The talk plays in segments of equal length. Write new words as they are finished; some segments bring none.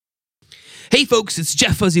Hey folks, it's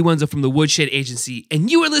Jeff Fuzzy Wenzel from the Woodshed Agency,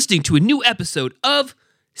 and you are listening to a new episode of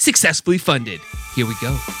Successfully Funded. Here we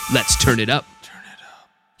go. Let's turn it up.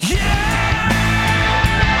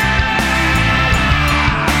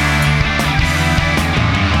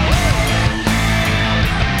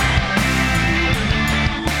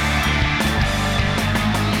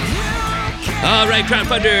 All right,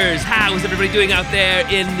 crowdfunders, how is everybody doing out there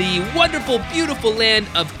in the wonderful, beautiful land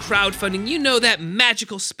of crowdfunding? You know, that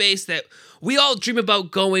magical space that we all dream about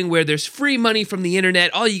going, where there's free money from the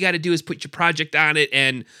internet. All you got to do is put your project on it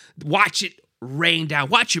and watch it rain down.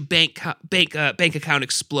 Watch your bank account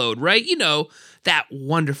explode, right? You know, that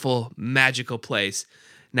wonderful, magical place.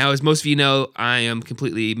 Now, as most of you know, I am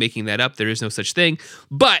completely making that up. There is no such thing,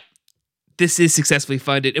 but this is Successfully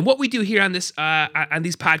Funded. And what we do here on this on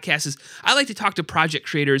these podcasts is I like to talk to project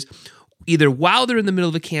creators either while they're in the middle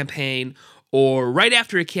of a campaign or right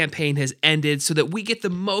after a campaign has ended, so that we get the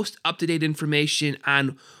most up-to-date information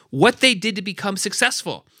on what they did to become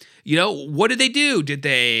successful. You know, what did they do? Did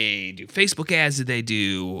they do Facebook ads? Did they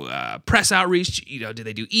do press outreach? You know, did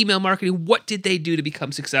they do email marketing? What did they do to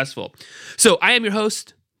become successful? So I am your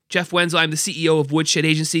host, Jeff Wenzel. I'm the CEO of Woodshed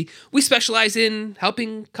Agency. We specialize in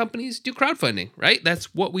helping companies do crowdfunding, right?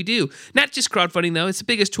 That's what we do. Not just crowdfunding, though. It's the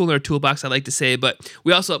biggest tool in our toolbox, I like to say, but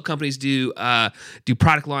we also help companies do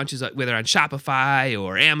product launches, whether on Shopify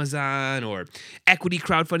or Amazon or equity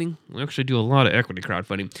crowdfunding. We actually do a lot of equity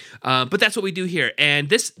crowdfunding, but that's what we do here. And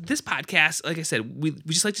this podcast, like I said, we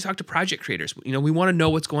just like to talk to project creators. You know, we want to know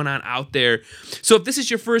what's going on out there. So if this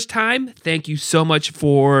is your first time, thank you so much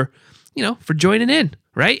for joining in.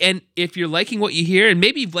 Right? And if you're liking what you hear, and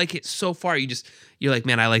maybe you've liked it so far, you're like,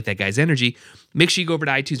 man, I like that guy's energy. Make sure you go over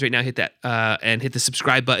to iTunes right now, hit that, and hit the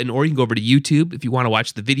subscribe button, or you can go over to YouTube if you want to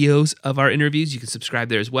watch the videos of our interviews. You can subscribe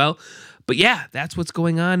there as well. But yeah, that's what's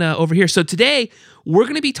going on over here. So today, we're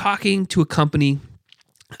going to be talking to a company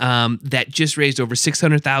that just raised over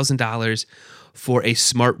 $600,000 for a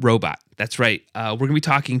smart robot. That's right. We're going to be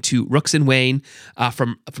talking to Rooks and Wayne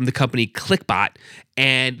from the company ClickBot,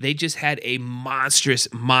 and they just had a monstrous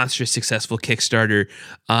successful Kickstarter.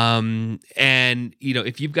 And you know,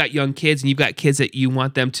 if you've got young kids and you've got kids that you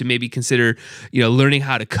want them to maybe consider, learning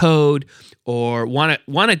how to code, or want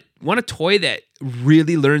a toy that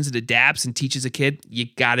really learns and adapts and teaches a kid, you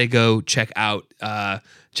gotta go check out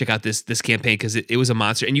this campaign, because it was a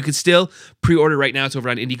monster. And you can still pre-order right now. It's over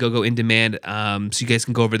on Indiegogo in demand, so you guys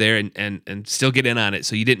can go over there and still get in on it,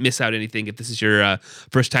 so you didn't miss out anything if this is your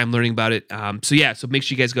first time learning about it. So make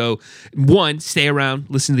sure you guys go. 1, stay around,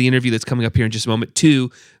 listen to the interview that's coming up here in just a moment.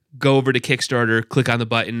 2, go over to Kickstarter, click on the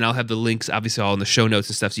button, and I'll have the links obviously all in the show notes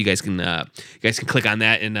and stuff, so you guys can click on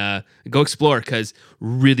that and go explore, because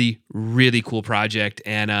really cool project.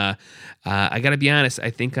 And I gotta be honest,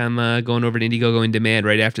 I think I'm going over to Indiegogo in demand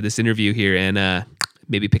right after this interview here, and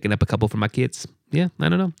maybe picking up a couple for my kids. Yeah, I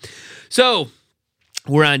don't know. So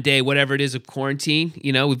we're on day whatever it is of quarantine.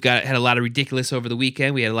 You know, we've had a lot of ridiculous over the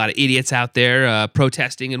weekend. We had a lot of idiots out there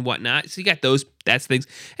protesting and whatnot. So you got that's things.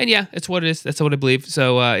 And yeah, it's what it is. That's what I believe.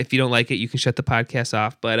 So if you don't like it, you can shut the podcast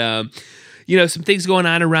off. But, some things going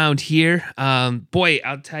on around here. Boy,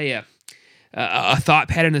 I'll tell you, a thought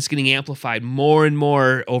pattern that's getting amplified more and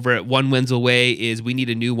more over at One Wenzel Way is we need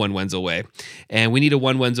a new One Wenzel Way. And we need a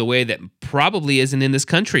One Wenzel Way that probably isn't in this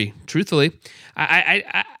country, truthfully.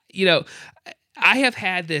 I have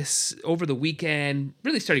had this over the weekend,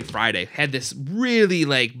 really starting Friday, had this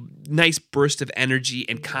really nice burst of energy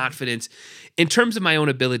and confidence in terms of my own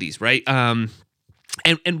abilities, right? And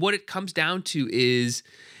what it comes down to is,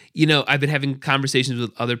 I've been having conversations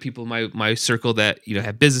with other people in my circle that,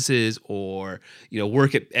 have businesses or,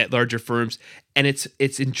 work at larger firms. And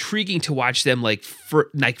it's intriguing to watch them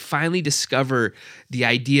finally discover the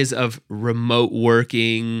ideas of remote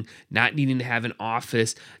working, not needing to have an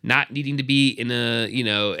office, not needing to be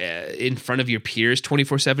in front of your peers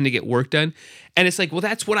 24/7 to get work done. And it's like, well,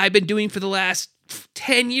 that's what I've been doing for the last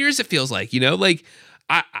 10 years. It feels like,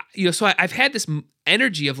 so I've had this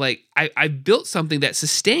energy of I've built something that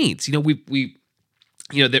sustains.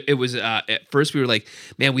 It was at first we were like,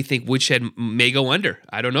 man, we think Woodshed may go under.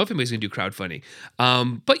 I don't know if anybody's going to do crowdfunding.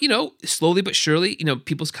 But slowly but surely,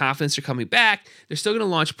 people's confidence are coming back. They're still going to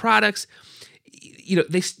launch products. You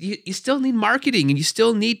you still need marketing, and you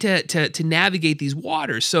still need to navigate these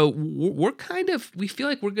waters. So we feel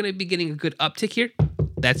like we're going to be getting a good uptick here.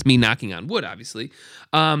 That's me knocking on wood, obviously.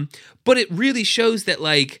 But it really shows that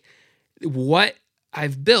what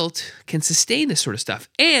I've built can sustain this sort of stuff.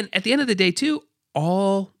 And at the end of the day too,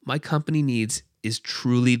 all my company needs is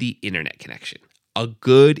truly the internet connection, a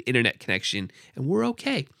good internet connection, and we're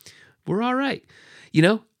okay. We're all right.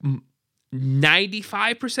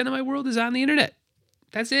 95% of my world is on the internet.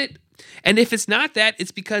 That's it. And if it's not that,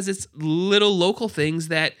 it's because it's little local things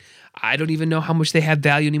that I don't even know how much they have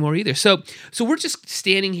value anymore either. So we're just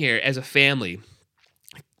standing here as a family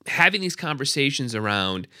having these conversations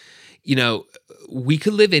around, we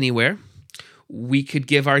could live anywhere. We could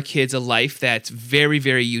give our kids a life that's very,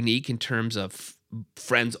 very unique in terms of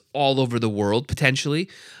friends all over the world, potentially.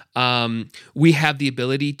 We have the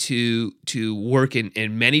ability to work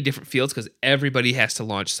in many different fields because everybody has to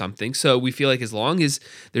launch something. So we feel like as long as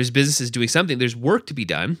there's businesses doing something, there's work to be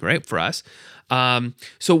done, right, for us.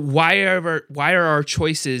 So why are our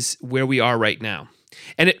choices where we are right now?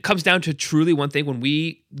 And it comes down to truly one thing. When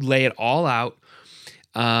we lay it all out,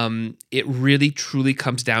 it really, truly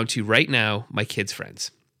comes down to right now, my kids'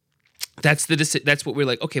 friends. That's what we're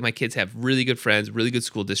like. Okay, my kids have really good friends, really good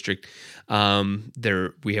school district. We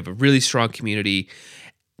have a really strong community.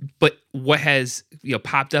 But what has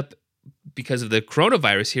popped up because of the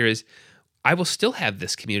coronavirus here is I will still have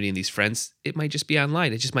this community and these friends. It might just be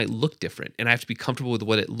online. It just might look different, and I have to be comfortable with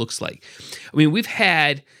what it looks like. I mean, we've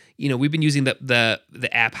been using the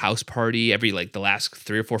app House Party every the last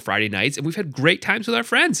 3 or 4 Friday nights, and we've had great times with our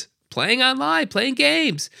friends playing online, playing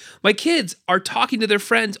games. My kids are talking to their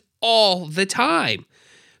friends all the time.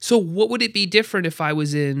 So what would it be different if I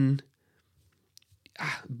was in,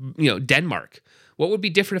 Denmark? What would be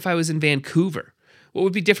different if I was in Vancouver? What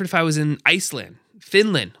would be different if I was in Iceland,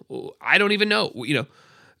 Finland? I don't even know.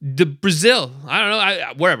 Brazil. I don't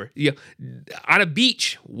know. Wherever. On a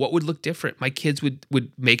beach. What would look different? My kids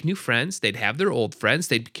would make new friends. They'd have their old friends.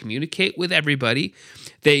 They'd communicate with everybody.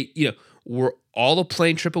 We're all a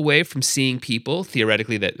plane trip away from seeing people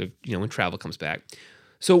theoretically that when travel comes back.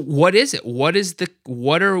 So what is it? What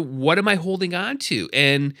am I holding on to?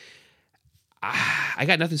 And I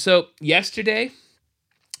got nothing. So yesterday,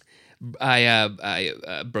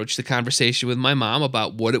 I broached the conversation with my mom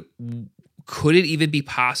about could it even be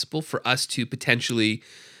possible for us to potentially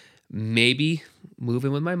maybe move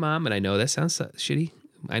in with my mom? And I know that sounds shitty.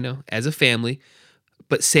 I know, as a family,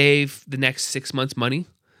 but save the next 6 months' money,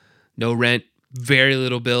 no rent, very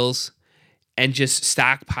little bills, and just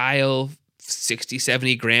stockpile 60,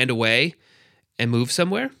 70 grand away and move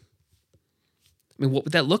somewhere? I mean, what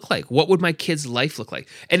would that look like? What would my kids' life look like?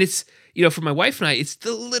 And it's, for my wife and I, it's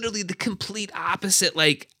literally the complete opposite.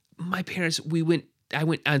 Like my parents, I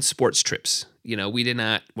went on sports trips. When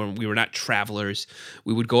we were not travelers,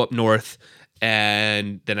 we would go up north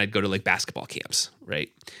and then I'd go to basketball camps, right?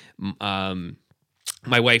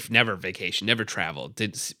 My wife never vacationed, never traveled.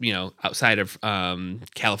 Did outside of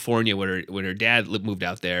California when her dad moved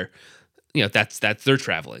out there. That's their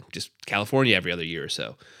traveling, just California every other year or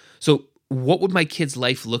so. So what would my kids'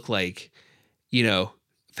 life look like,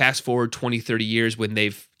 fast forward 20, 30 years when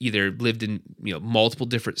they've either lived in, multiple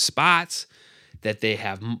different spots, that they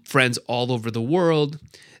have friends all over the world.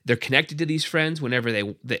 They're connected to these friends whenever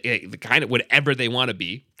the kind of whatever they want to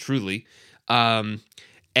be, truly. And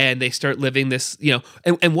they start living this,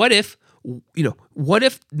 and what if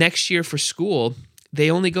next year for school, they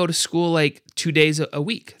only go to school 2 days a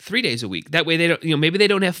week, 3 days a week. That way they don't, maybe they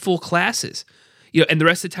don't have full classes, and the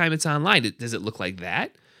rest of the time it's online. Does it look like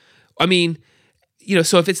that? I mean,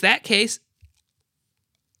 so if it's that case,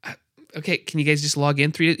 okay, can you guys just log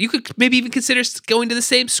in 3 days? You could maybe even consider going to the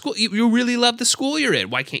same school. You really love the school you're in.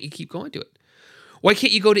 Why can't you keep going to it? Why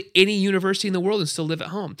can't you go to any university in the world and still live at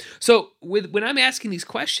home? So when I'm asking these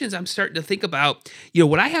questions, I'm starting to think about,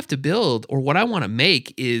 what I have to build or what I want to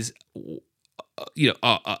make is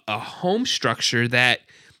a home structure that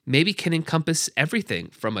maybe can encompass everything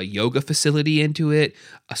from a yoga facility into it,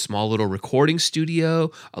 a small little recording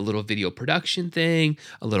studio, a little video production thing,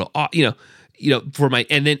 a little, and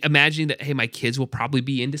then imagining that, hey, my kids will probably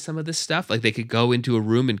be into some of this stuff. They could go into a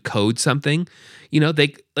room and code something,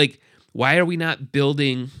 why are we not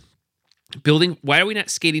building, why are we not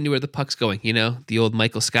skating to where the puck's going? The old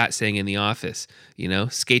Michael Scott saying in The Office,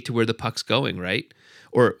 skate to where the puck's going, right?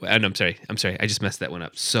 I'm sorry. I just messed that one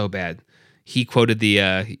up so bad. He quoted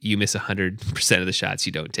the "You miss 100% of the shots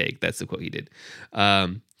you don't take." That's the quote he did.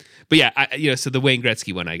 But yeah, so the Wayne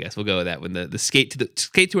Gretzky one, I guess we'll go with that. When the skate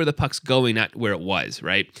to where the puck's going, not where it was,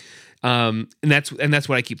 right? And that's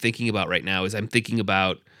what I keep thinking about right now. Is I'm thinking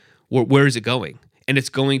about where is it going, and it's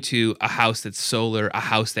going to a house that's solar, a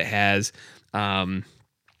house that has,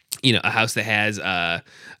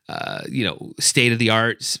 state of the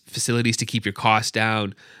art facilities to keep your costs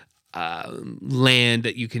down, land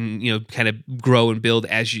that you can, kind of grow and build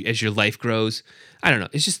as your life grows. I don't know.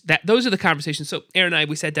 It's just that those are the conversations. So Aaron and I,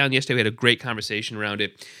 we sat down yesterday. We had a great conversation around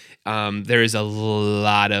it. there is a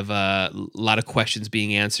lot of questions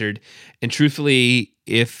being answered, and truthfully,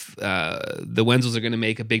 if the Wenzels are going to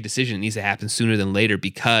make a big decision, it needs to happen sooner than later,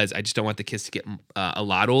 because I just don't want the kids to get a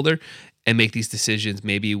lot older and make these decisions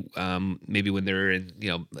maybe when they're in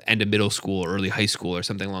end of middle school or early high school or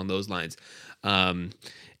something along those lines. And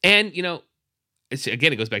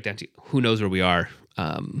it goes back down to who knows where we are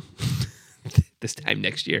this time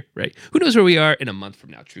next year, right? Who knows where we are in a month from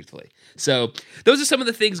now, truthfully. So those are some of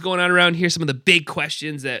the things going on around here, some of the big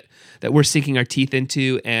questions that we're sinking our teeth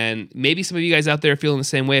into. And maybe some of you guys out there are feeling the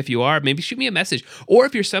same way. If you are, maybe shoot me a message. Or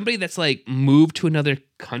if you're somebody that's like moved to another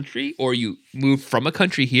country, or you moved from a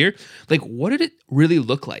country here, like what did it really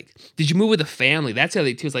look like? Did you move with a family? That's how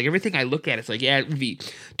they too. It's like everything I look at, it's like, yeah, it would be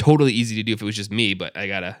totally easy to do if it was just me, but I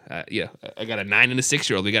got a 9 and a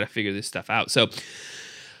 6-year-old. We got to figure this stuff out. So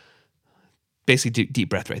basically, deep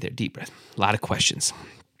breath right there. Deep breath. A lot of questions,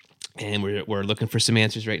 and we're looking for some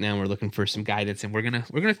answers right now. We're looking for some guidance, and we're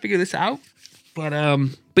gonna figure this out. But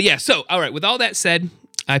yeah. So all right. With all that said,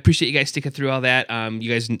 I appreciate you guys sticking through all that. You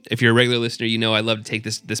guys, if you're a regular listener, I love to take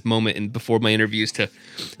this moment and before my interviews to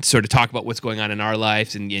sort of talk about what's going on in our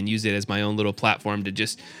lives and use it as my own little platform to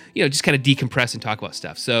just kind of decompress and talk about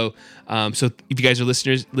stuff. So so if you guys are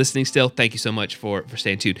listening still, thank you so much for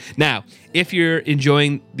staying tuned. Now, if you're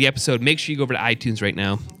enjoying the episode, make sure you go over to iTunes right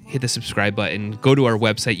now. Hit the subscribe button. Go to our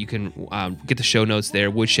website. You can get the show notes there.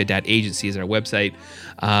 Woodshed.agency is our website.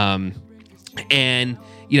 And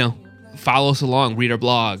follow us along, read our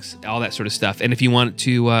blogs, all that sort of stuff. And if you want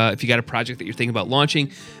to, if you got a project that you're thinking about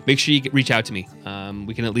launching, make sure you reach out to me.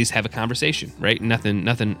 We can at least have a conversation, right?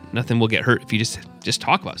 Nothing will get hurt if you just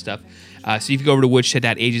talk about stuff. So if you go over to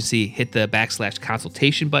woodshed.agency, hit the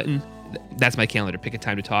 /consultation button. That's my calendar. Pick a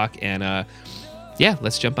time to talk, and yeah,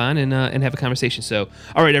 let's jump on and have a conversation. So,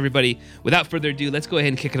 all right, everybody, without further ado, let's go ahead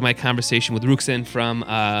and kick into my conversation with Ruxin from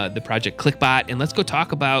the project ClickBot, and let's go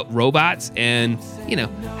talk about robots and,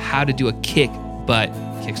 how to do a kick-butt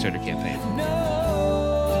Kickstarter campaign.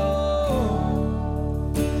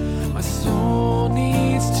 My soul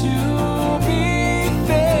needs to be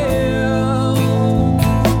filled.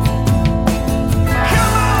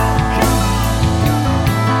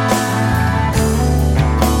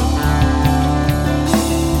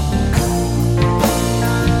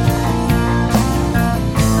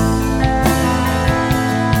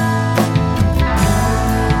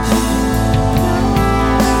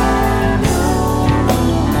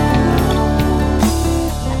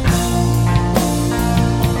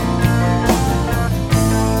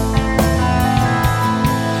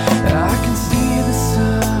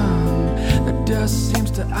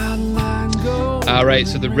 All right,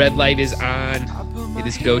 so the red light is on. It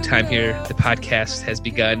is go time here. The podcast has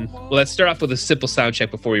begun. Well, let's start off with a simple sound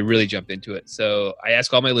check before we really jump into it. So I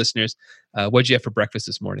ask all my listeners, what'd you have for breakfast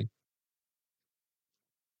this morning?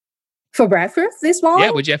 For breakfast this morning?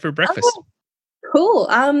 Yeah, what'd you have for breakfast? Oh, cool.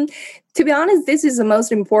 To be honest, this is the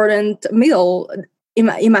most important meal in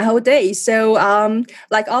my whole day. So,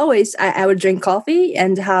 like always, I would drink coffee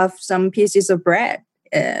and have some pieces of bread.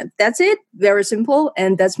 That's it. Very simple,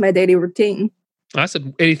 and that's my daily routine.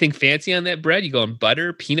 Awesome. Anything fancy on that bread? You going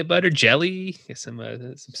butter, peanut butter, jelly, some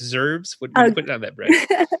preserves? What do you put on that bread?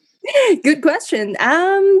 Good question.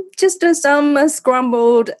 Just some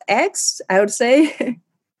scrambled eggs, I would say.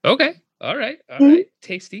 Okay. All right.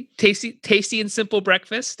 Tasty and simple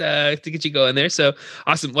breakfast to get you going there. So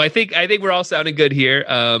awesome. Well, I think we're all sounding good here.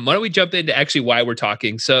 Why don't we jump into actually why we're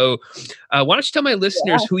talking? So why don't you tell my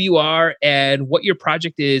listeners who you are and what your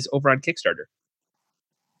project is over on Kickstarter?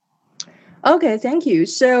 Okay, thank you.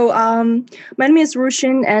 So my name is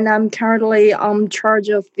Ruxin, and I'm currently in charge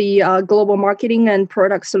of the global marketing and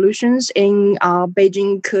product solutions in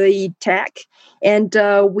Beijing Keyi Tech. And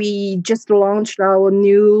we just launched our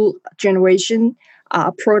new generation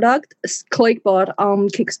product, ClickBot, on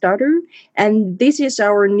Kickstarter. And this is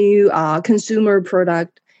our new consumer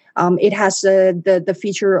product. It has the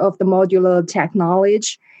feature of the modular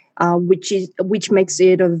technology, which makes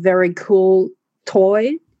it a very cool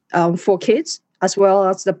toy for kids as well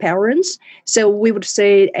as the parents. So we would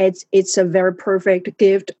say it's a very perfect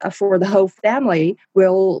gift for the whole family.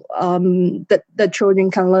 Well, the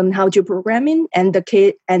children can learn how to programming, and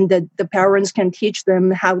the parents can teach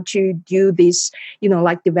them how to do this,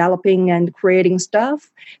 like developing and creating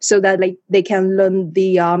stuff, so that they can learn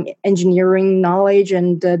the engineering knowledge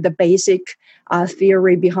and the basic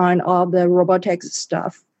theory behind all the robotics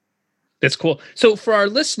stuff. That's cool. So for our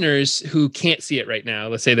listeners who can't see it right now,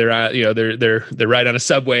 let's say they're they're right on a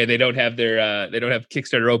subway and they don't have their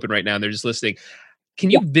Kickstarter open right now and they're just listening. can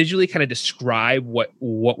you visually kind of describe what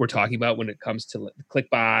we're talking about when it comes to the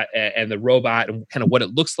ClickBot and the robot and kind of what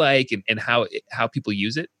it looks like and how people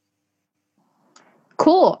use it?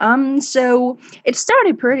 Cool. So it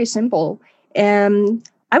started pretty simple, and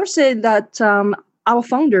I would say that our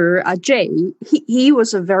founder Jay, he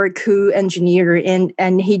was a very cool engineer,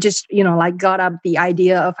 and he just like got up the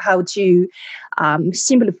idea of how to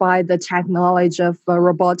simplify the technology of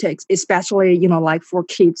robotics, especially like for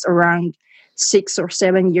kids around 6 or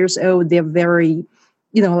 7 years old. They're very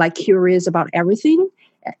like curious about everything.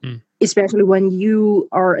 Especially when you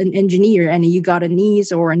are an engineer and you got a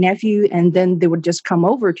niece or a nephew, and then they would just come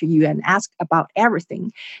over to you and ask about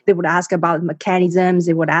everything. They would ask about mechanisms,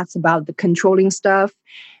 they would ask about the controlling stuff.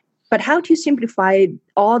 But how to simplify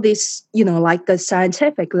all these, like the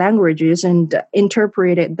scientific languages and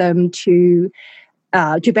interpret them to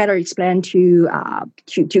better explain to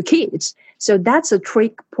kids. So that's a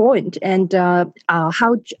trick point. And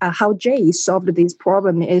how Jay solved this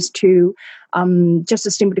problem is to just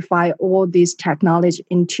to simplify all these technology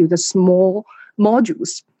into the small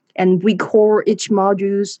modules. And we call each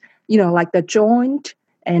modules, like the joint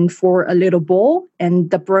and for a little ball, and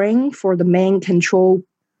the brain for the main control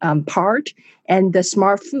part, and the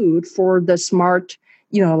smart food for the smart,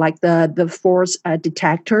 like the force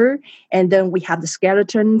detector. And then we have the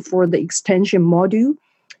skeleton for the extension module.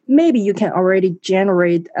 Maybe you can already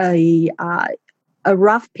generate a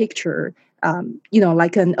rough picture,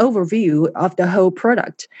 like an overview of the whole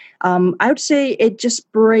product. I would say it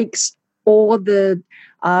just breaks all the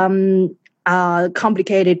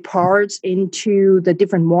complicated parts into the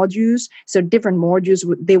different modules. So different modules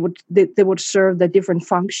they would serve the different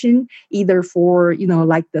function, either for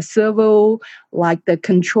like the servo, like the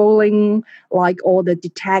controlling, like all the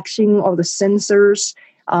detection of the sensors.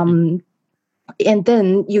 And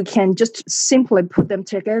then you can just simply put them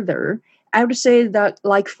together. I would say that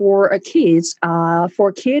like for a kid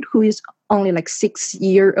who is only like 6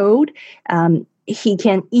 years old, he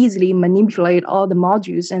can easily manipulate all the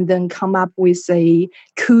modules and then come up with a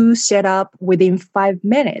cool setup within 5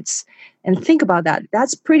 minutes. And think about that.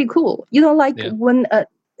 That's pretty cool. When a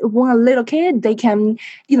little kid, they can,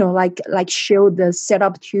 like show the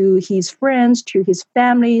setup to his friends, to his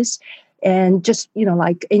families, and just,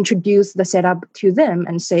 like introduce the setup to them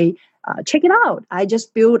and say, check it out. I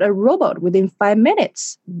just built a robot within 5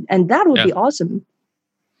 minutes. And that would be awesome.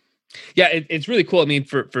 Yeah, it's really cool. I mean,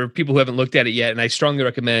 for people who haven't looked at it yet, and I strongly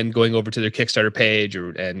recommend going over to their Kickstarter page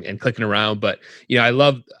and clicking around. But I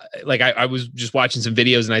love, like I was just watching some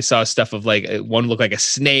videos and I saw stuff of like one looked like a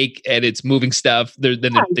snake and it's moving stuff.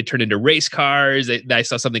 Then they turn into race cars. I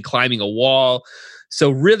saw something climbing a wall.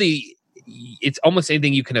 So really, it's almost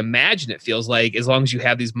anything you can imagine. It feels like, as long as you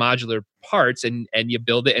have these modular parts and you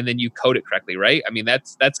build it and then you code it correctly, right? I mean,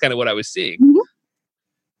 that's kind of what I was seeing. Mm-hmm.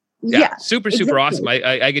 Yeah, super awesome.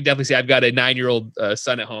 I could definitely say I've got a 9-year-old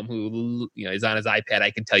son at home who is on his iPad.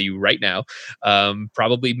 I can tell you right now,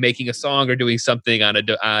 probably making a song or doing something on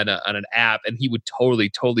an app, and he would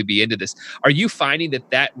totally be into this. Are you finding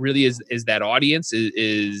that really is that audience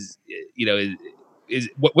is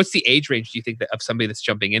what's the age range, do you think, of somebody that's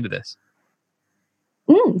jumping into this?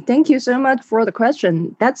 Thank you so much for the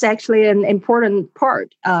question. That's actually an important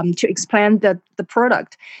part to explain the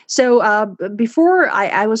product. So before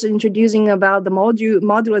I was introducing about the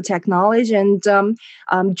modular technology, and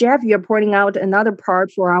Jeff, you're pointing out another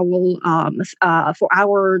part for our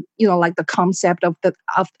like the concept of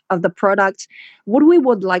the product. What we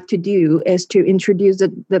would like to do is to introduce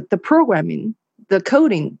the programming, the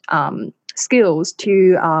coding skills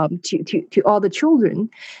to all the children.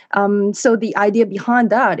 So the idea behind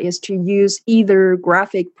that is to use either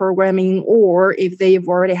graphic programming, or if they've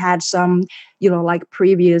already had some, like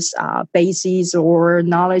previous bases or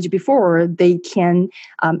knowledge before, they can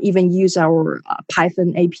even use our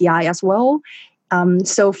Python API as well.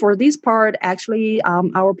 So for this part, actually,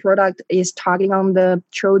 our product is targeting on the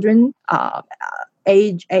children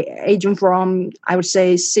aging from, I would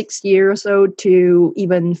say, 6 years old to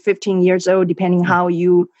even 15 years old, depending how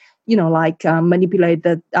you manipulate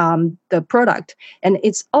the product. And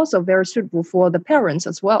it's also very suitable for the parents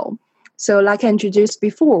as well. So like I introduced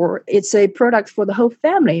before, it's a product for the whole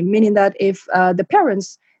family, meaning that if the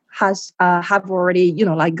parents have already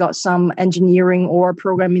got some engineering or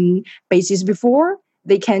programming basis before,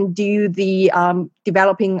 they can do the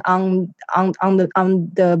developing on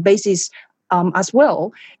the basis as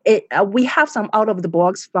well. We have some out of the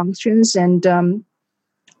box functions, and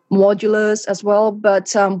modulars as well,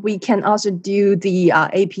 but we can also do the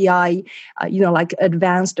API, like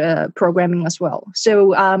advanced programming as well.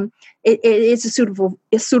 So it's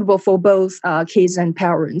suitable for both kids and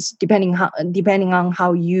parents, depending on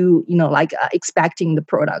how expecting the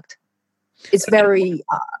product. It's very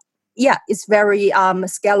it's very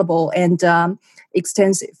scalable and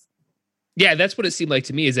extensive. Yeah, that's what it seemed like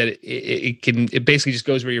to me, is that it basically just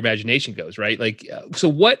goes where your imagination goes, right? Like, so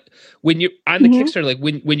when you're on the Kickstarter, like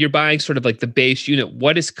when you're buying sort of like the base unit,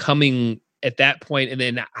 what is coming at that point, and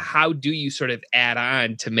then how do you sort of add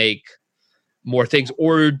on to make more things,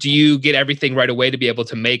 or do you get everything right away to be able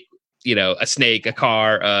to make, a snake, a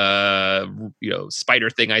car, spider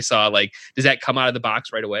thing I saw? Like, does that come out of the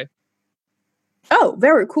box right away? Oh,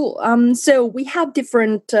 very cool. So we have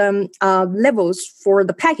different levels for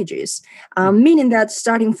the packages, meaning that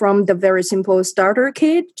starting from the very simple starter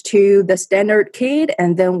kit to the standard kit,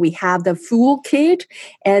 and then we have the full kit,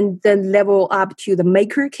 and then level up to the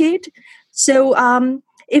maker kit. So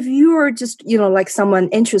if you are just, like someone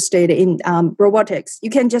interested in robotics, you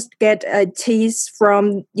can just get a taste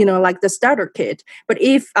from, like the starter kit. But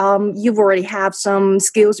if you've already have some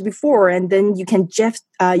skills before, and then you can just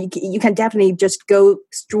you can definitely just go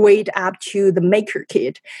straight up to the maker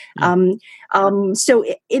kit. So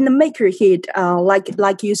in the maker kit,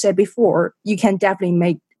 like you said before, you can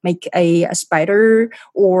definitely make a spider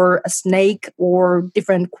or a snake or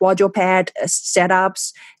different quadruped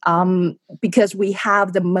setups, because we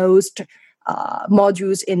have the most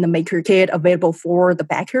modules in the maker kit available for the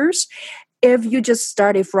backers. If you just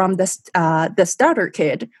started from the starter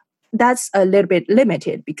kit, that's a little bit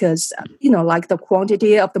limited because, like the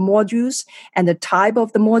quantity of the modules and the type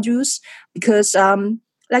of the modules, because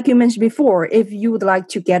like you mentioned before, if you would like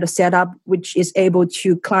to get a setup which is able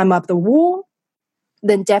to climb up the wall,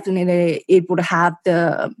 then definitely it would have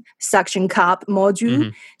the suction cup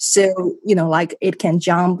module. So, like it can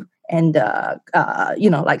jump and,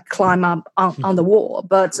 like climb up on the wall.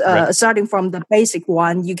 But Right. starting from the basic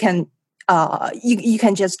one, you can you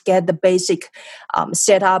can just get the basic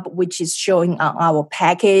setup, which is showing on our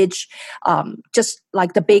package, just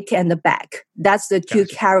like the big and the back. That's the two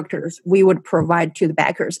characters we would provide to the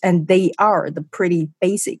backers, and they are the pretty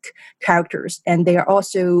basic characters, and they are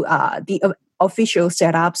also the official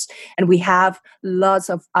setups. And we have lots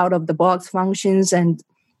of out-of-the-box functions and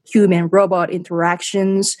human-robot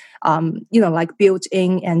interactions, like built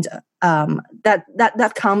in, and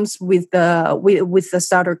that comes with the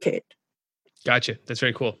starter kit. Gotcha. That's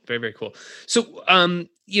very cool. Very, very cool. So,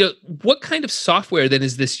 what kind of software then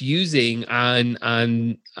is this using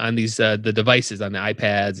on these the devices, on the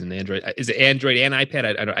iPads and Android? Is it Android and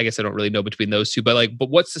iPad? I guess I don't really know between those two, but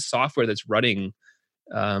what's the software that's running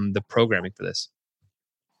the programming for this?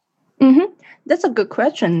 That's a good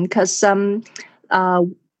question, because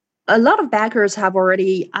a lot of backers have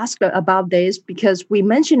already asked about this, because we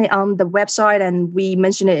mentioned it on the website and we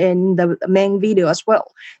mentioned it in the main video as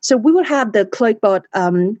well. So we will have the ClickBot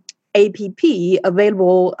app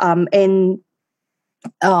available in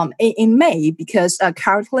May, because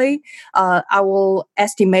currently our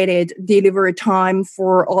estimated delivery time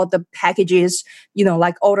for all the packages,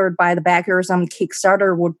 like ordered by the backers on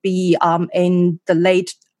Kickstarter, would be in the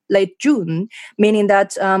late June, meaning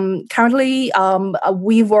that currently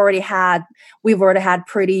we've already had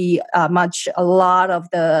pretty much a lot of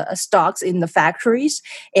the stocks in the factories,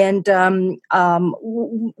 and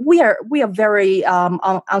we are very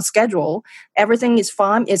on schedule. Everything is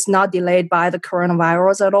fine. It's not delayed by the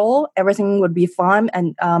coronavirus at all. Everything would be fine,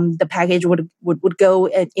 and the package would go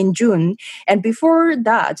in June. And before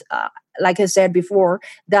that, like I said before,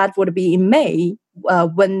 that would be in May,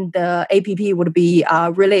 when the app would be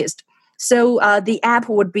released. So the app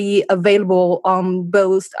would be available on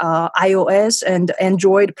both iOS and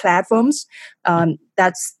Android platforms.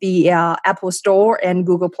 That's the Apple Store and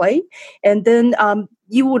Google Play. And then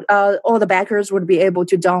you would all the backers would be able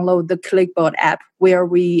to download the ClickBot app, where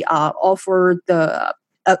we offer the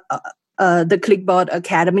ClickBot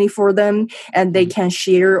Academy for them, and they can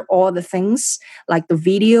share all the things, like the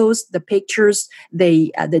videos, the pictures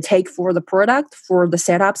they take for the product, for the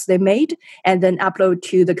setups they made, and then upload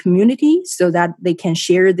to the community, so that they can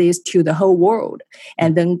share this to the whole world,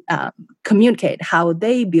 and then communicate how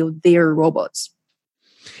they build their robots.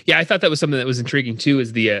 Yeah, I thought that was something that was intriguing too.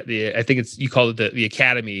 Is the I think you called it the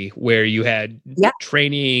academy, where you had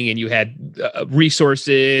training and you had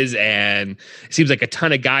resources, and it seems like a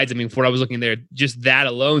ton of guides. I mean, for what I was looking there, just that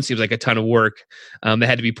alone seems like a ton of work that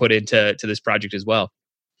had to be put into this project as well.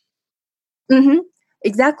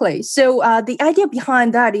 Exactly. So the idea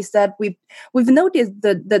behind that is that we've noticed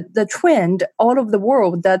the trend all over the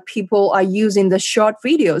world that people are using the short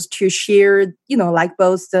videos to share, like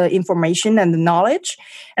both the information and the knowledge.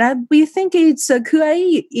 And we think it's a cool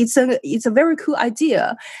idea. It's a very cool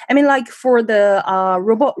idea. I mean, like for the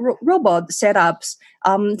robot setups.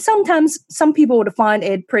 Sometimes some people would find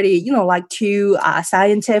it pretty, like too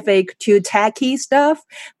scientific, too tacky stuff.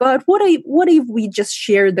 But what if we just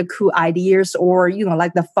share the cool ideas or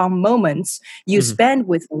like the fun moments you spend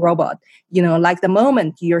with a robot? Like the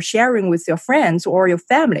moment you're sharing with your friends or your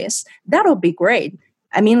families, that'll be great.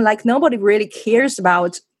 I mean, like nobody really cares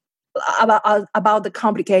about the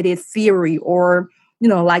complicated theory or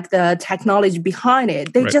like the technology behind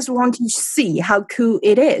it. They Right. just want to see how cool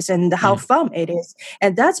it is and how fun it is,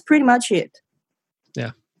 and that's pretty much it.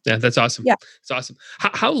 Yeah. Yeah. That's awesome. Yeah. It's awesome.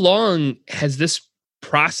 How long has this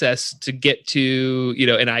process to get to,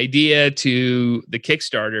 an idea to the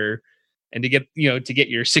Kickstarter and to get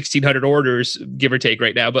your 1,600 orders, give or take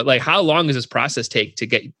right now, but like, how long does this process take to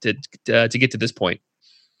get to get to this point?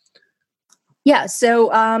 Yeah,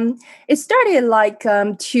 so it started like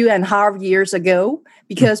 2.5 years ago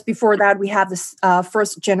because before that we have this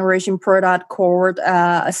first generation product called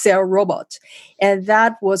a Cell Robot, and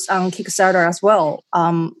that was on Kickstarter as well.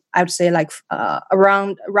 I would say like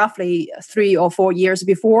around roughly 3 or 4 years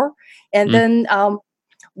before, and then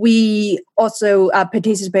we also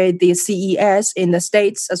participate the CES in the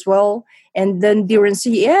States as well, and then during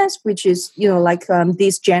CES, which is like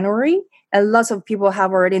this January. And lots of people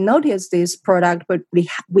have already noticed this product, but we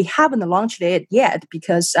haven't launched it yet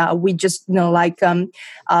because we just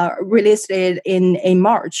released it in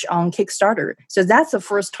March on Kickstarter. So that's the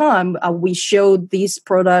first time we showed this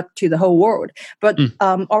product to the whole world. But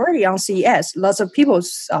already on CES, lots of people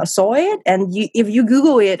saw it, and if you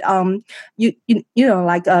Google it,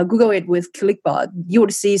 Google it with Clickbot, you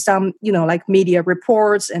would see some like media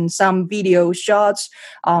reports and some video shots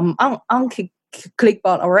on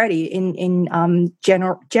Clickbot already in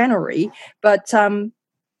January, but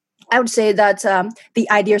I would say that the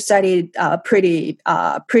idea started pretty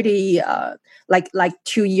like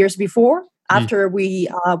 2 years before. After we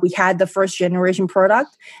had the first generation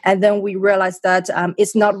product, and then we realized that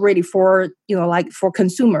it's not ready for for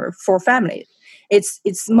consumer, for family.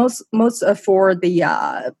 It's most for the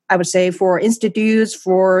I would say for institutes,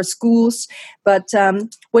 for schools, but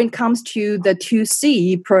when it comes to the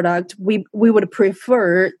 2C product, we would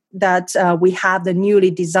prefer that we have the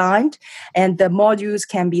newly designed, and the modules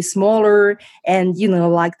can be smaller, and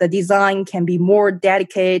like the design can be more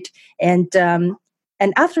dedicated,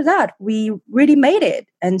 and after that, we really made it.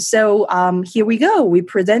 And so here we go. We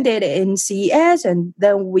presented it in CES, and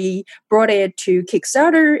then we brought it to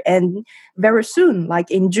Kickstarter. And very soon, like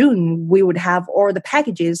in June, we would have all the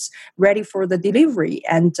packages ready for the delivery.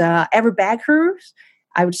 And every backer,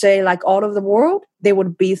 I would say like all over the world, they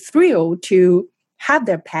would be thrilled to have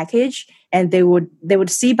their package, and they would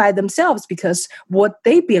see by themselves, because what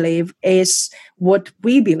they believe is what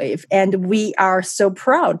we believe, and we are so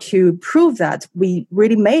proud to prove that we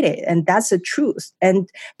really made it, and that's the truth. And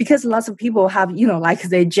because lots of people have like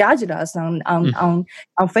they judged us on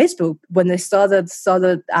Facebook when they saw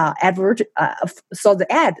the advert, saw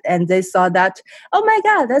the ad, and they saw that, oh my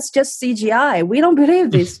god, that's just CGI, we don't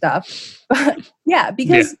believe this stuff. But yeah,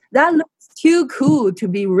 because that looks too cool to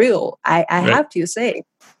be real, I have to say.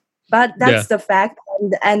 But that's the fact,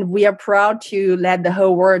 and we are proud to let the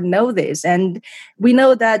whole world know this. And we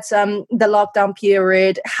know that the lockdown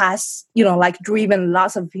period has, like driven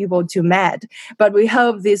lots of people to mad. But we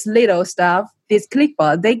hope this little stuff, this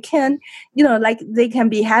Clickbot, they can, they can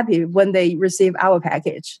be happy when they receive our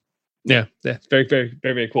package. Yeah, very, very,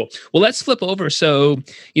 very, very cool. Well, let's flip over. So,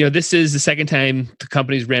 this is the second time the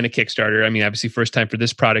company's ran a Kickstarter. I mean, obviously, first time for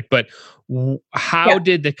this product, but how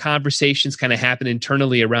did the conversations kind of happen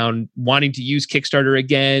internally around wanting to use Kickstarter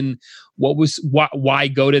again? Why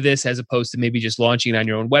go to this as opposed to maybe just launching it on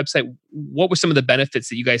your own website? What were some of the benefits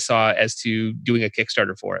that you guys saw as to doing a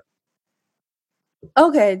Kickstarter for it?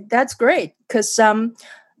 Okay, that's great, because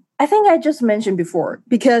I think I just mentioned before,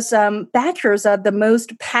 because backers are the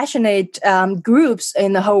most passionate groups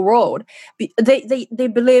in the whole world. They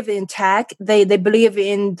believe in tech, they believe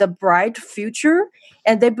in the bright future,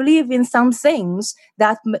 and they believe in some things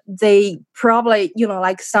that they probably,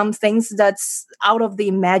 like some things that's out of the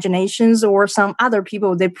imaginations, or some other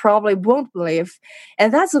people they probably won't believe.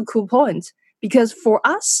 And that's a cool point, because for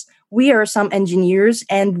us, we are some engineers,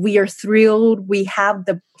 and we are thrilled. We have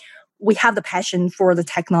the passion for the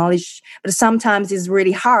technology, but sometimes it's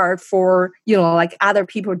really hard for like other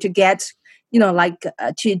people to get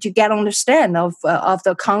to get understand of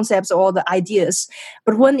the concepts or the ideas.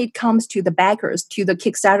 But when it comes to the backers, to the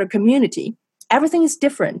Kickstarter community, everything is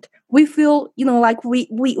different. We feel, like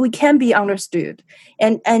we can be understood,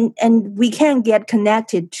 and we can get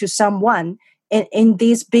connected to someone in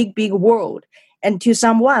this big world, and to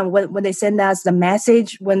someone when they send us the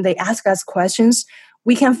message, when they ask us questions,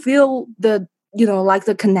 we can feel the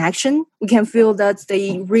connection. We can feel that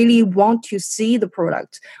they really want to see the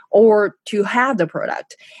product or to have the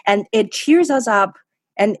product, and it cheers us up.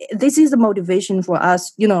 And this is the motivation for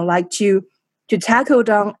us, to tackle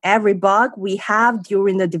down every bug we have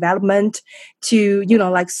during the development, to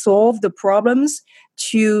solve the problems,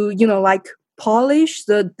 to polish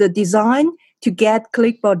the design, to get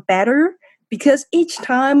Clickbot better. Because each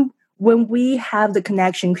time when we have the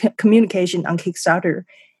communication on Kickstarter,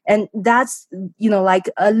 and that's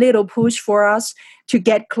a little push for us to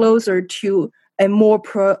get closer to a more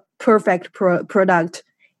perfect product.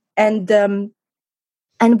 And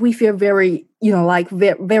we feel very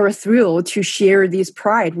very thrilled to share this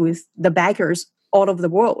pride with the backers all over the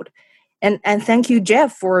world. And thank you,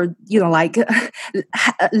 Jeff, for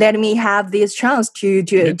letting me have this chance to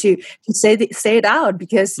say it out,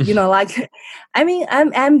 because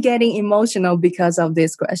I'm getting emotional because of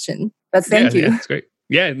this question. But thank you. Yeah, that's great.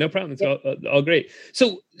 Yeah, no problem. It's all great.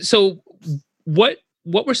 So what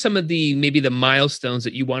were some of maybe the milestones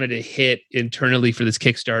that you wanted to hit internally for this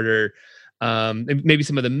Kickstarter? And maybe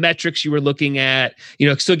some of the metrics you were looking at,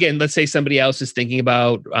 so again, let's say somebody else is thinking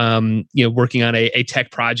about, working on a tech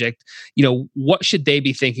project, what should they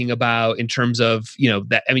be thinking about in terms of,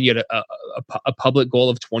 that, you had a public goal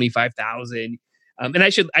of 25,000. And I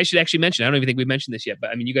should actually mention, I don't even think we mentioned this yet,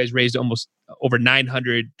 but you guys raised almost over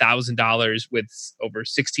 $900,000 with over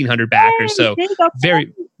 1,600 backers. So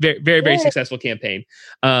very, very, very, very successful campaign.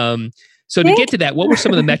 So to get to that, what were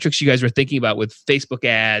some of the metrics you guys were thinking about with Facebook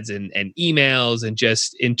ads and emails, and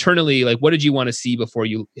just internally, what did you want to see before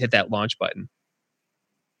you hit that launch button?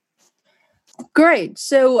 Great.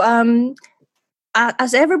 So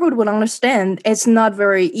as everybody would understand, it's not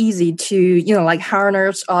very easy to,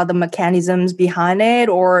 harness all the mechanisms behind it,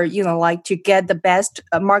 or, to get the best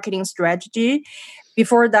marketing strategy.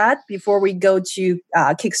 Before we go to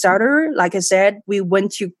Kickstarter, like I said, we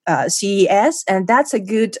went to CES, and that's a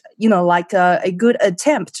good, a good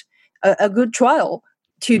attempt, a good trial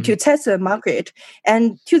to test the market.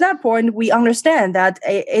 And to that point, we understand that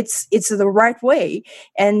it's the right way,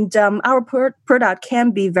 and our product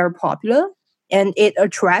can be very popular, and it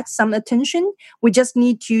attracts some attention. We just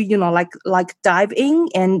need to, dive in,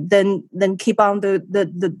 and then keep on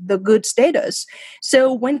the good status.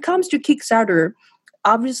 So when it comes to Kickstarter,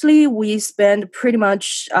 obviously, we spend pretty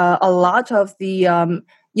much a lot of the,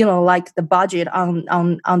 the budget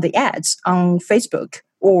on the ads on Facebook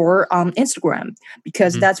or on Instagram,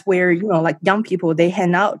 because that's where, young people, they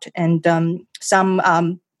hang out. And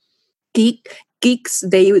some geeks,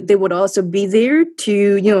 they would also be there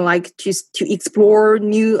to, to explore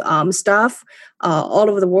new stuff all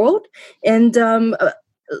over the world. And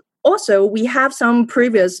also, we have some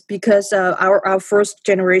previous, because our first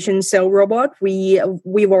generation cell robot, we've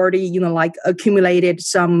already accumulated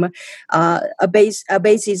some a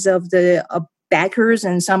basis of the backers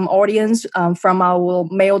and some audience from our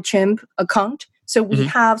MailChimp account. So we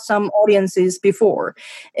have some audiences before,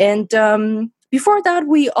 and before that,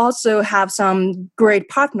 we also have some great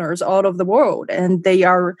partners all over the world, and they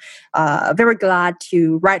are very glad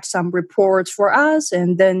to write some reports for us,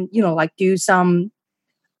 and then do some.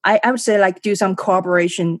 I would say do some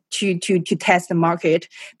cooperation to test the market,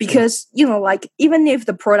 because even if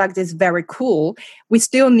the product is very cool, we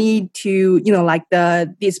still need to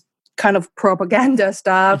this kind of propaganda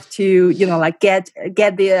stuff to get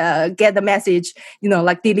the message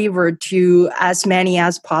delivered to as many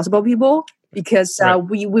as possible people, because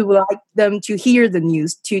we would like them to hear the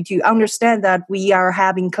news, to understand that we are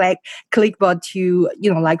having Clickbot to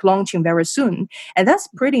launching very soon, and that's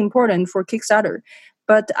pretty important for Kickstarter.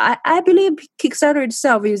 But I believe Kickstarter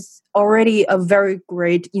itself is already a very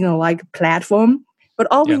great, platform. But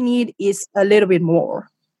all we need is a little bit more.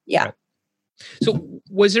 Yeah. Right. So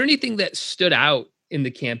was there anything that stood out in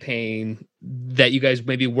the campaign that you guys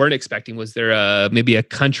maybe weren't expecting? Was there maybe a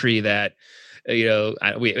country that, we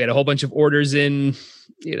had a whole bunch of orders in,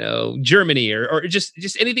 Germany, or just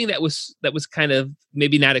anything that was kind of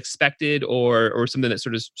maybe not expected, or something that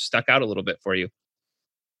sort of stuck out a little bit for you?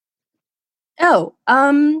 Oh,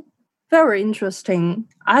 very interesting.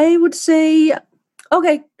 I would say,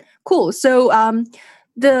 okay, cool. So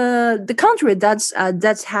the country that's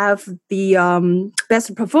have the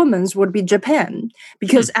best performance would be Japan,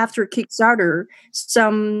 because after Kickstarter,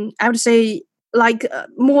 some, I would say, like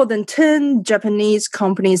more than 10 Japanese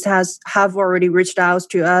companies have already reached out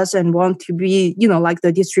to us and want to be, like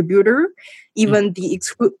the distributor, even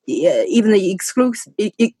even the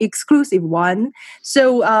exclusive one.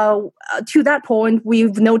 So to that point,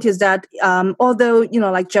 we've noticed that although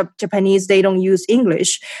like Japanese, they don't use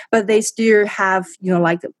English, but they still have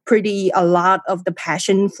like a lot of the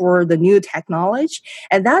passion for the new technology,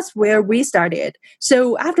 and that's where we started.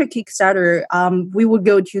 So after Kickstarter, we would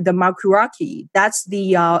go to the Makuraki. That's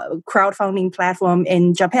the crowdfunding platform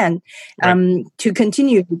in Japan, to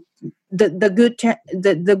continue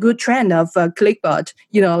the good trend of Clickbot,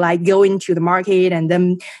 like going to the market and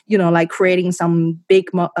then like creating some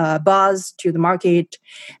big buzz to the market,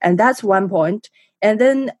 and that's one point. And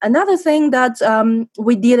then another thing that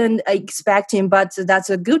we didn't expecting, but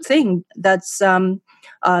that's a good thing. That's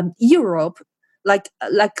Europe, like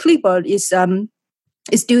Clickbot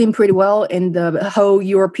is doing pretty well in the whole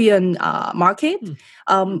European market.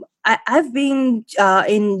 I've been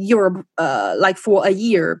in Europe like for a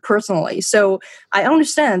year personally, so I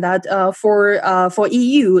understand that for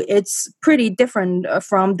EU it's pretty different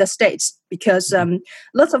from the States, because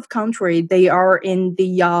lots of countries, they are in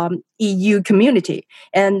the EU community,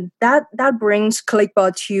 and that brings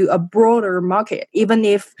Clickbot to a broader market. Even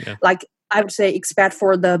if like I would say, except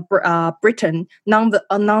for the Britain, none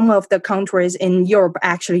of the countries in Europe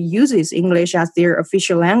actually uses English as their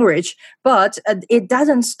official language. But it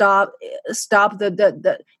doesn't stop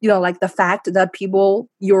the like the fact that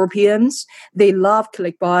Europeans, they love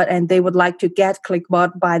Clickbot and they would like to get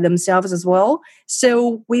Clickbot by themselves as well.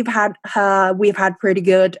 So we've had pretty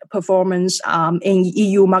good performance in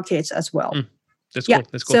EU markets as well. That's cool.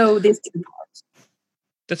 That's cool. So these two parts.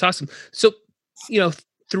 That's awesome. So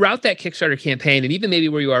throughout that Kickstarter campaign, and even maybe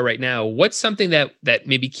where you are right now, what's something that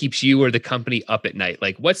maybe keeps you or the company up at night?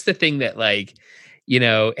 Like, what's the thing that, like,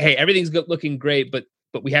 hey, everything's looking great, but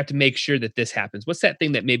we have to make sure that this happens? What's that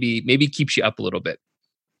thing that maybe keeps you up a little bit?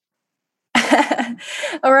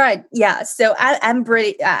 All right. Yeah. So I'm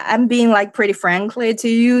being like pretty frankly to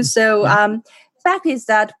you. So fact is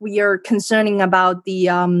that we are concerning about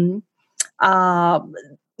the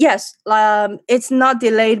yes, it's not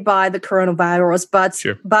delayed by the coronavirus,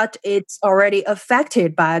 but it's already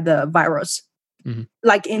affected by the virus,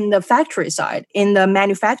 like in the factory side, in the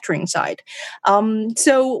manufacturing side.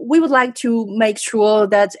 So we would like to make sure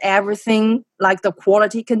that everything, like the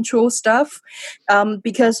quality control stuff,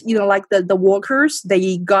 because like the workers,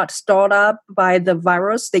 they got stored up by the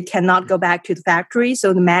virus, they cannot go back to the factory,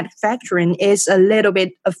 so the manufacturing is a little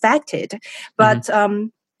bit affected, but.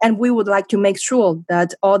 And we would like to make sure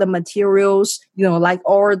that all the materials, like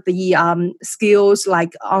all the skills,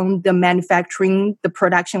 like on the manufacturing, the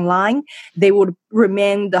production line, they would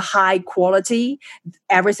remain the high quality.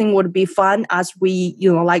 Everything would be fun as we,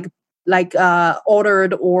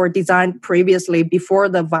 ordered or designed previously before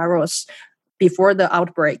the virus, before the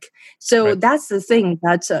outbreak. So that's the thing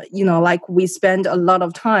that, like we spend a lot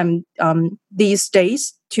of time these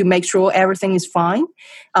days to make sure everything is fine.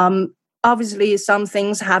 Obviously, some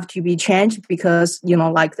things have to be changed because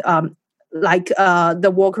the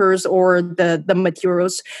workers or the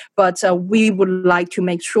materials, but we would like to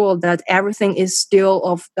make sure that everything is still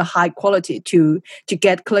of the high quality to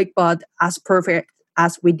get Clickbot as perfect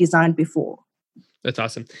as we designed before. That's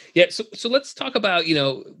awesome. Yeah. So let's talk about,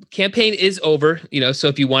 campaign is over, so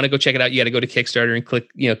if you want to go check it out, you got to go to Kickstarter and click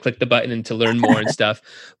the button and to learn more and stuff.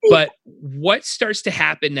 But what starts to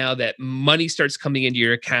happen now that money starts coming into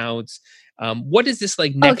your accounts? What does this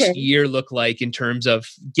next year look like in terms of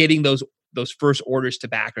getting those first orders to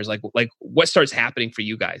backers? Like what starts happening for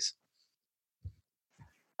you guys?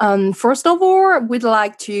 First of all, we'd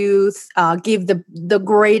like to give the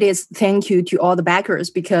greatest thank you to all the backers,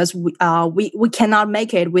 because we cannot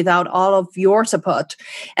make it without all of your support.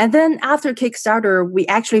 And then after Kickstarter, we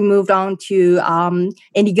actually moved on to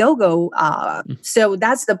Indiegogo. So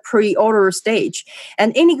that's the pre-order stage.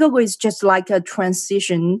 And Indiegogo is just like a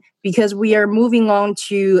transition, because we are moving on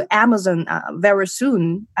to Amazon very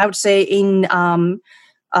soon. I would say in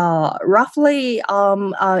roughly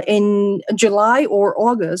in July or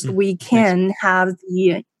August, we can have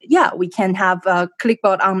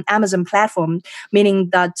Clickbot on Amazon platform, meaning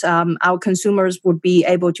that our consumers would be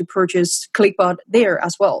able to purchase Clickbot there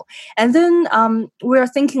as well. And then we're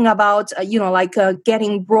thinking about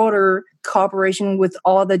getting broader cooperation with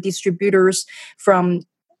all the distributors from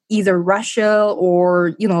either Russia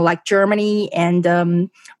or like Germany, and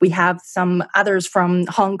we have some others from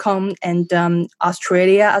Hong Kong and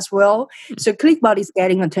Australia as well. So ClickBot is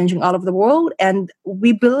getting attention all over the world, and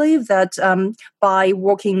we believe that by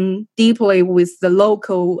working deeply with the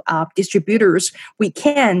local distributors, we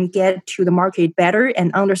can get to the market better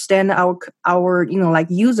and understand our like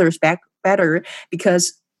users better,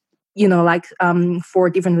 because for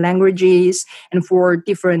different languages and for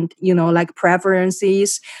different like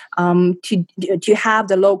preferences, to have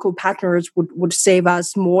the local partners would save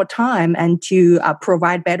us more time and to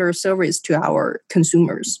provide better service to our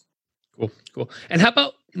consumers. Cool. And how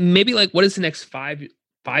about maybe like what does the next 5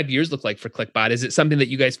 years look like for ClickBot? Is it something that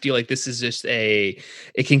you guys feel like this is just it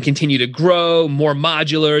can continue to grow, more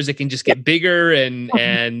modulars, it can just get bigger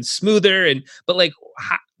and smoother, but like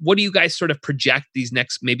what do you guys sort of project these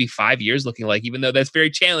next maybe 5 years looking like, even though that's very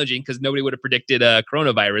challenging because nobody would have predicted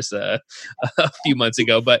coronavirus a few months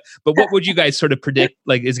ago, but what would you guys sort of predict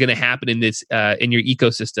like is going to happen in this in your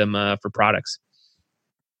ecosystem for products?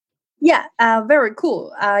 Yeah, very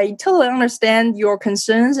cool. I totally understand your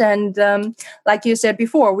concerns, and like you said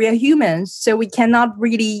before, we are humans, so we cannot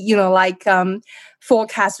really,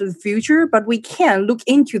 forecast the future, but we can look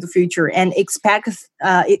into the future and expect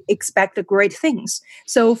great things.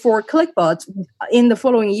 So for ClickBot, in the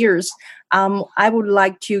following years, I would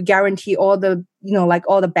like to guarantee all the,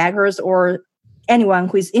 all the backers or anyone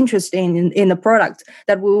who is interested in the product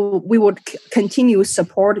that we would continue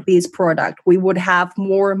support this product. We would have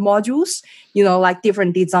more modules, like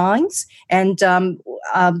different designs, and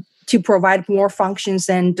to provide more functions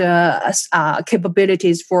and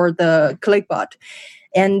capabilities for the ClickBot.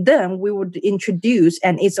 And then we would introduce,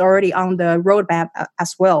 and it's already on the roadmap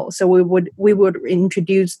as well. So we would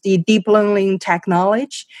introduce the deep learning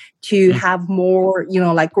technology to have more,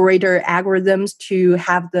 greater algorithms to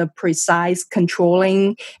have the precise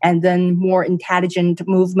controlling and then more intelligent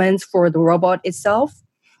movements for the robot itself.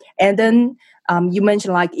 And then you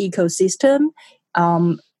mentioned like ecosystem.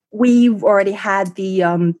 We've already had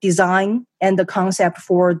the design and the concept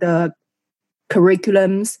for the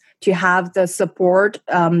curriculums to have the support,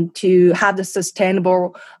 to have the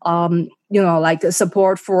sustainable,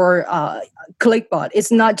 support for ClickBot.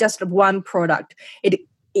 It's not just one product.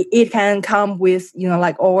 It can come with,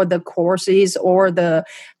 all the courses or the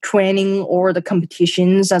training or the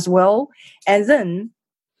competitions as well. And then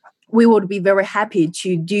we would be very happy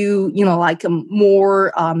to do,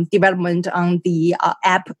 more development on the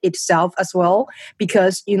app itself as well,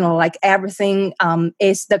 because, everything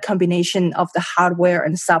is the combination of the hardware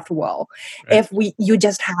and software. Right. If you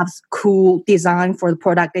just have cool design for the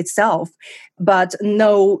product itself, but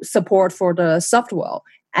no support for the software,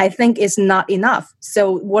 I think it's not enough.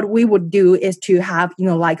 So what we would do is to have,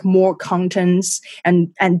 more contents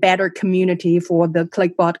and better community for the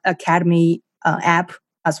ClickBot Academy app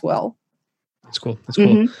as well. That's cool.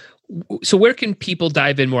 So where can people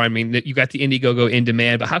dive in more? I mean, you got the Indiegogo in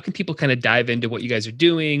demand, but how can people kind of dive into what you guys are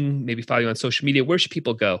doing? Maybe follow you on social media. Where should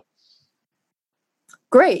people go?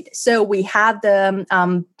 Great. So we have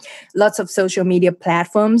the lots of social media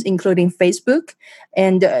platforms, including Facebook,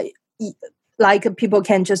 and people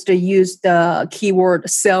can just use the keyword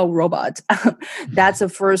Cell Robot. That's the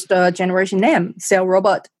first generation name, Cell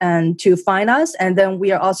Robot, and to find us. And then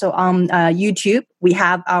we are also on YouTube. We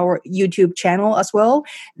have our YouTube channel as well.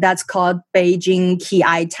 That's called Beijing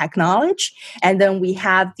KI Technology. And then we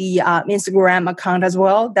have the Instagram account as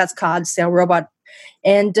well. That's called Cell Robot.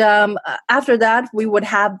 And after that, we would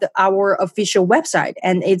have our official website,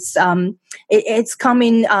 and it's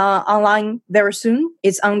coming online very soon.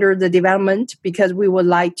 It's under the development because we would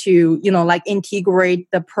like to, integrate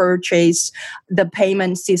the purchase, the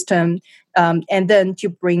payment system, and then to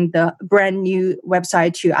bring the brand new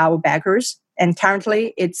website to our backers. And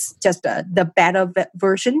currently, it's just the beta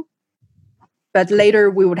version. But later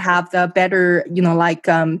we would have the better,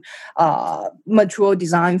 mature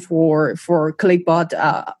design for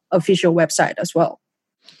ClickBot official website as well.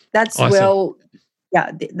 That's awesome.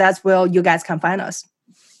 That's where you guys can find us.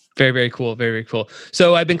 Very, very cool. Very, very cool.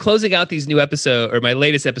 So I've been closing out these new episodes, or my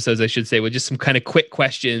latest episodes, I should say, with just some kind of quick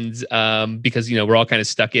questions because, we're all kind of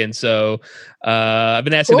stuck in. So I've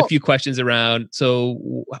been asking a few questions around. So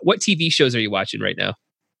what TV shows are you watching right now?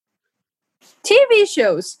 TV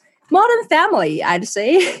shows. Modern Family, I'd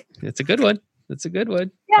say. It's a good one.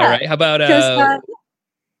 Yeah. All right. How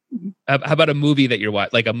about a movie that you're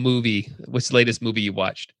watching? Like a movie. What's the latest movie you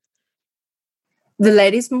watched? The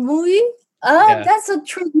latest movie? Yeah. That's a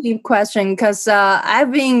tricky question because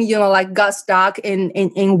I've been, like got stuck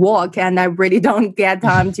in work and I really don't get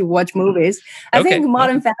time to watch movies. I Okay. think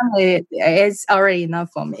Modern Family is already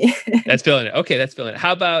enough for me. That's feeling it. Okay, that's feeling it.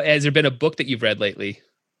 How about, has there been a book that you've read lately?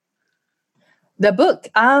 The book,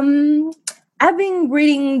 I've been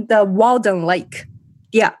reading The Walden Lake.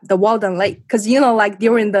 Yeah, The Walden Lake. Because, like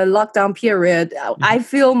during the lockdown period, I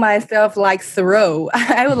feel myself like Thoreau.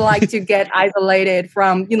 I would like to get isolated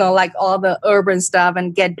from, like all the urban stuff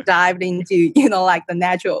and get dived into, like the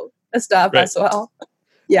natural stuff Right. as well.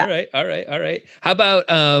 Yeah. All right. How about,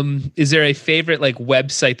 is there a favorite like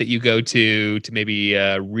website that you go to maybe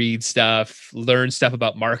read stuff, learn stuff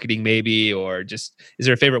about marketing maybe, or just, is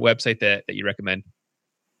there a favorite website that you recommend?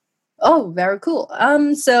 Oh, very cool.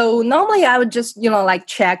 So normally I would just, like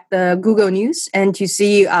check the Google News and to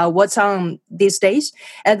see what's on these days,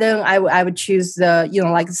 and then I would choose the,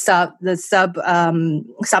 like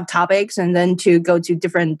subtopics, and then to go to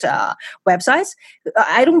different websites.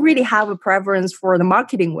 I don't really have a preference for the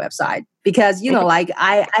marketing website because, like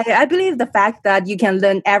I believe the fact that you can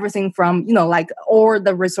learn everything from, like all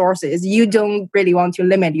the resources. You don't really want to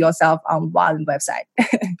limit yourself on one website.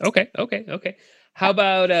 Okay. How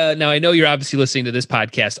about, now I know you're obviously listening to this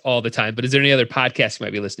podcast all the time, but is there any other podcasts you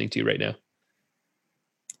might be listening to right now?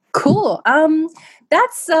 Cool.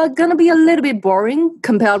 That's gonna be a little bit boring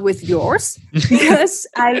compared with yours because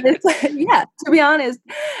to be honest,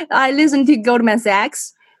 I listen to Goldman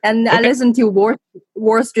Sachs and I listen to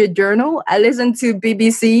Wall Street Journal. I listen to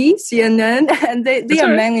BBC, CNN, and they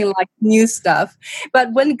are mainly like news stuff.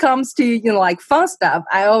 But when it comes to, like fun stuff,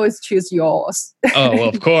 I always choose yours. Oh, well,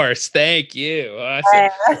 of course. Thank you.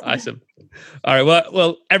 Awesome. All right.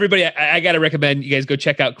 Well, everybody, I got to recommend you guys go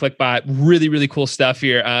check out ClickBot. Really, really cool stuff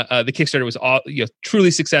here. The Kickstarter was truly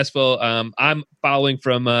successful. I'm following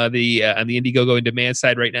from on the Indiegogo and demand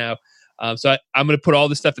side right now. So I'm going to put all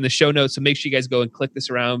this stuff in the show notes. So make sure you guys go and click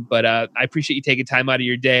this around. But I appreciate you taking time out of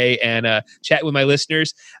your day and chat with my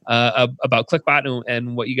listeners about ClickBot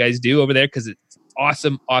and what you guys do over there, because it's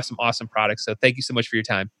awesome product. So thank you so much for your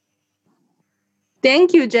time.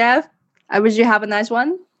 Thank you, Jeff. I wish you have a nice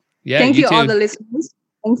one. Yeah. Thank you too. all the listeners.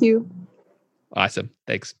 Thank you. Awesome.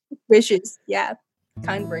 Thanks. Wishes. Yeah.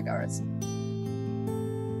 Kind regards.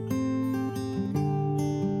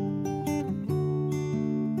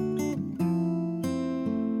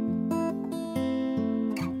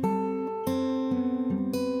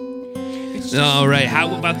 All right.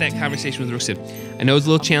 How about that conversation with Rustin? I know it's a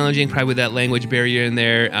little challenging, probably with that language barrier in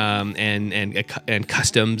there, and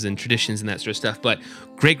customs and traditions and that sort of stuff. But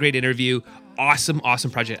great interview. Awesome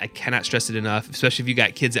project. I cannot stress it enough. Especially if you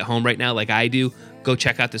got kids at home right now, like I do. Go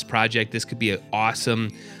check out this project. This could be an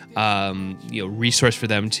awesome, resource for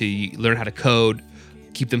them to learn how to code,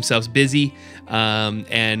 keep themselves busy,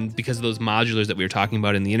 and because of those modulars that we were talking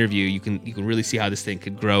about in the interview, you can really see how this thing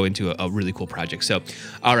could grow into a really cool project. So,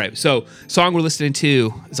 all right. So, song we're listening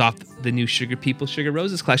to is off the new Sugar People, Sugar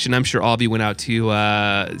Roses collection. I'm sure all of you went out to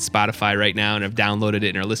Spotify right now and have downloaded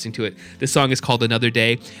it and are listening to it. This song is called Another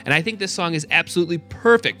Day, and I think this song is absolutely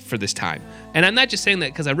perfect for this time. And I'm not just saying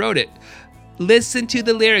that because I wrote it. Listen to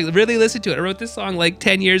the lyrics. Really listen to it. I wrote this song like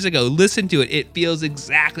 10 years ago. Listen to it. It feels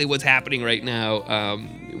exactly what's happening right now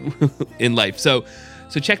in life. So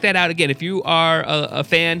check that out. Again, if you are a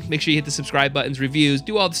fan, make sure you hit the subscribe buttons, reviews,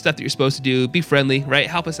 do all the stuff that you're supposed to do. Be friendly, right?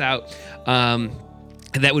 Help us out. And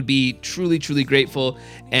that would be truly, truly grateful.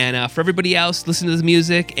 And for everybody else, listen to the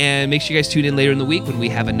music and make sure you guys tune in later in the week when we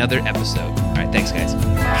have another episode. All right. Thanks, guys.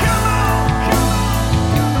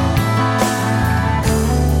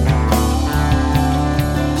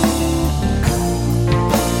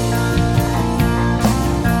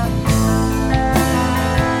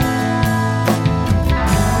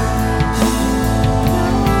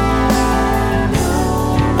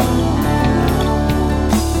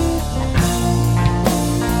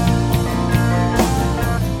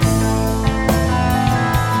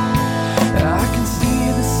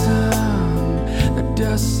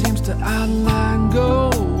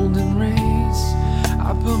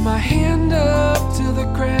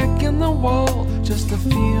 Just to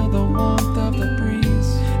feel the warmth of the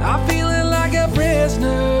breeze. I'm feeling like a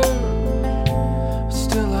prisoner,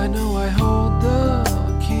 still I know I hold the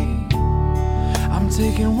key. I'm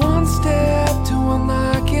taking one step to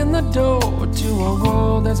unlocking the door to a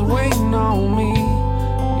world that's waiting on me.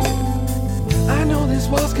 Yeah. I know these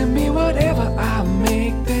walls can be whatever I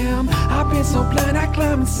make them. I've been so blind I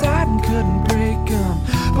climbed inside and couldn't break them,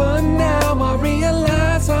 but now